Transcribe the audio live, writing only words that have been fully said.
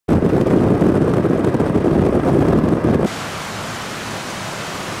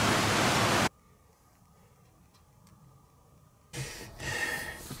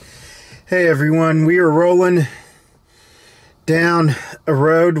Hey everyone, we are rolling down a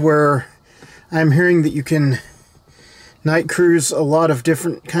road where I'm hearing that you can night cruise a lot of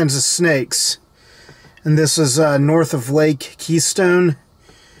different kinds of snakes. And this is north of Lake Keystone,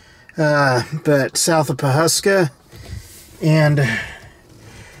 but south of Pawhuska. And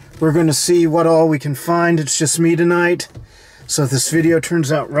we're going to see what all we can find. It's just me tonight. So if this video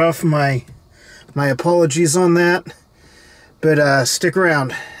turns out rough, my apologies on that. But stick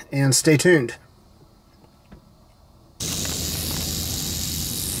around and stay tuned.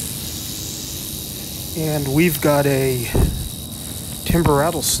 And we've got a timber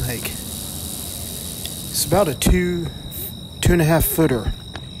rattlesnake. It's about a two and a half footer,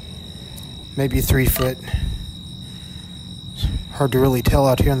 maybe 3 foot. It's hard to really tell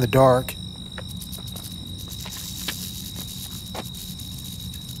out here in the dark.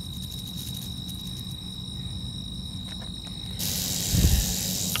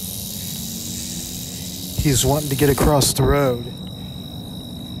 He's wanting to get across the road.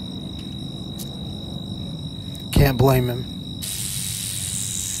 Can't blame him.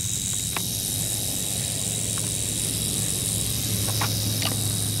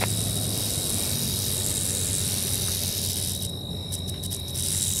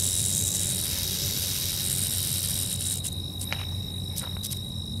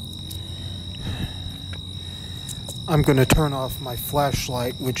 I'm going to turn off my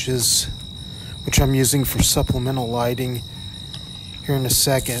flashlight, which I'm using for supplemental lighting here in a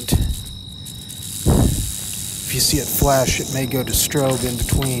second. If you see it flash, it may go to strobe in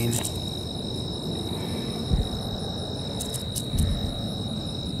between.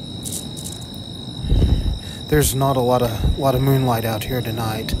 There's not a lot of moonlight out here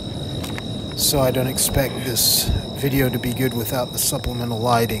tonight, so I don't expect this video to be good without the supplemental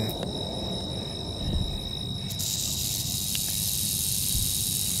lighting.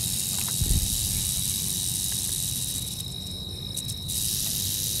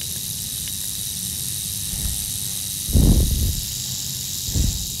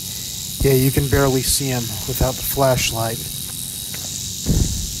 Yeah, you can barely see him without the flashlight.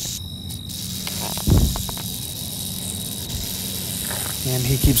 And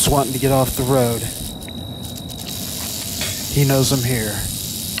he keeps wanting to get off the road. He knows I'm here.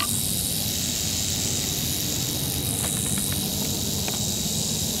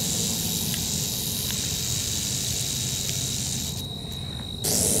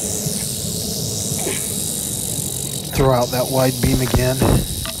 Throw out that wide beam again.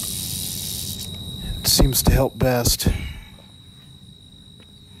 Seems to help best.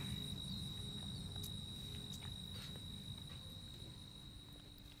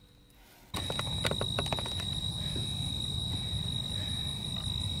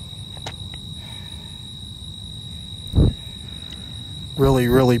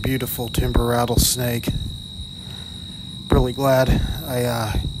 Really beautiful timber rattlesnake. Really glad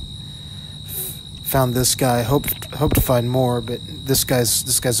I found this guy. Hope to find more, but this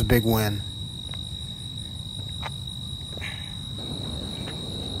guy's a big win.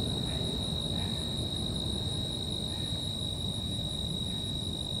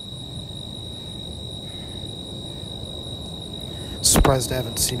 Surprised I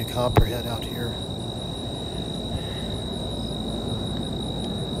haven't seen a copperhead out here.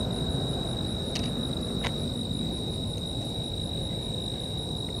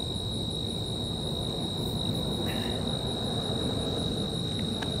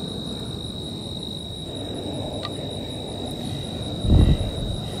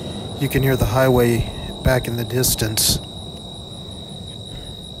 You can hear the highway back in the distance.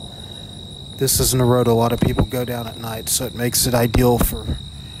 This isn't a road a lot of people go down at night, so it makes it ideal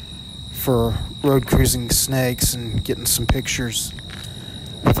for road cruising snakes and getting some pictures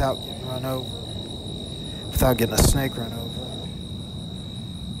without getting run over, without getting a snake run over.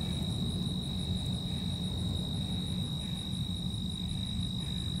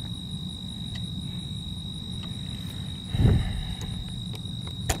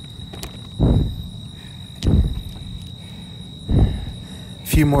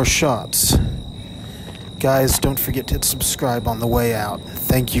 Few more shots. Guys, don't forget to hit subscribe on the way out.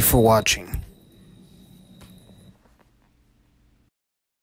 Thank you for watching.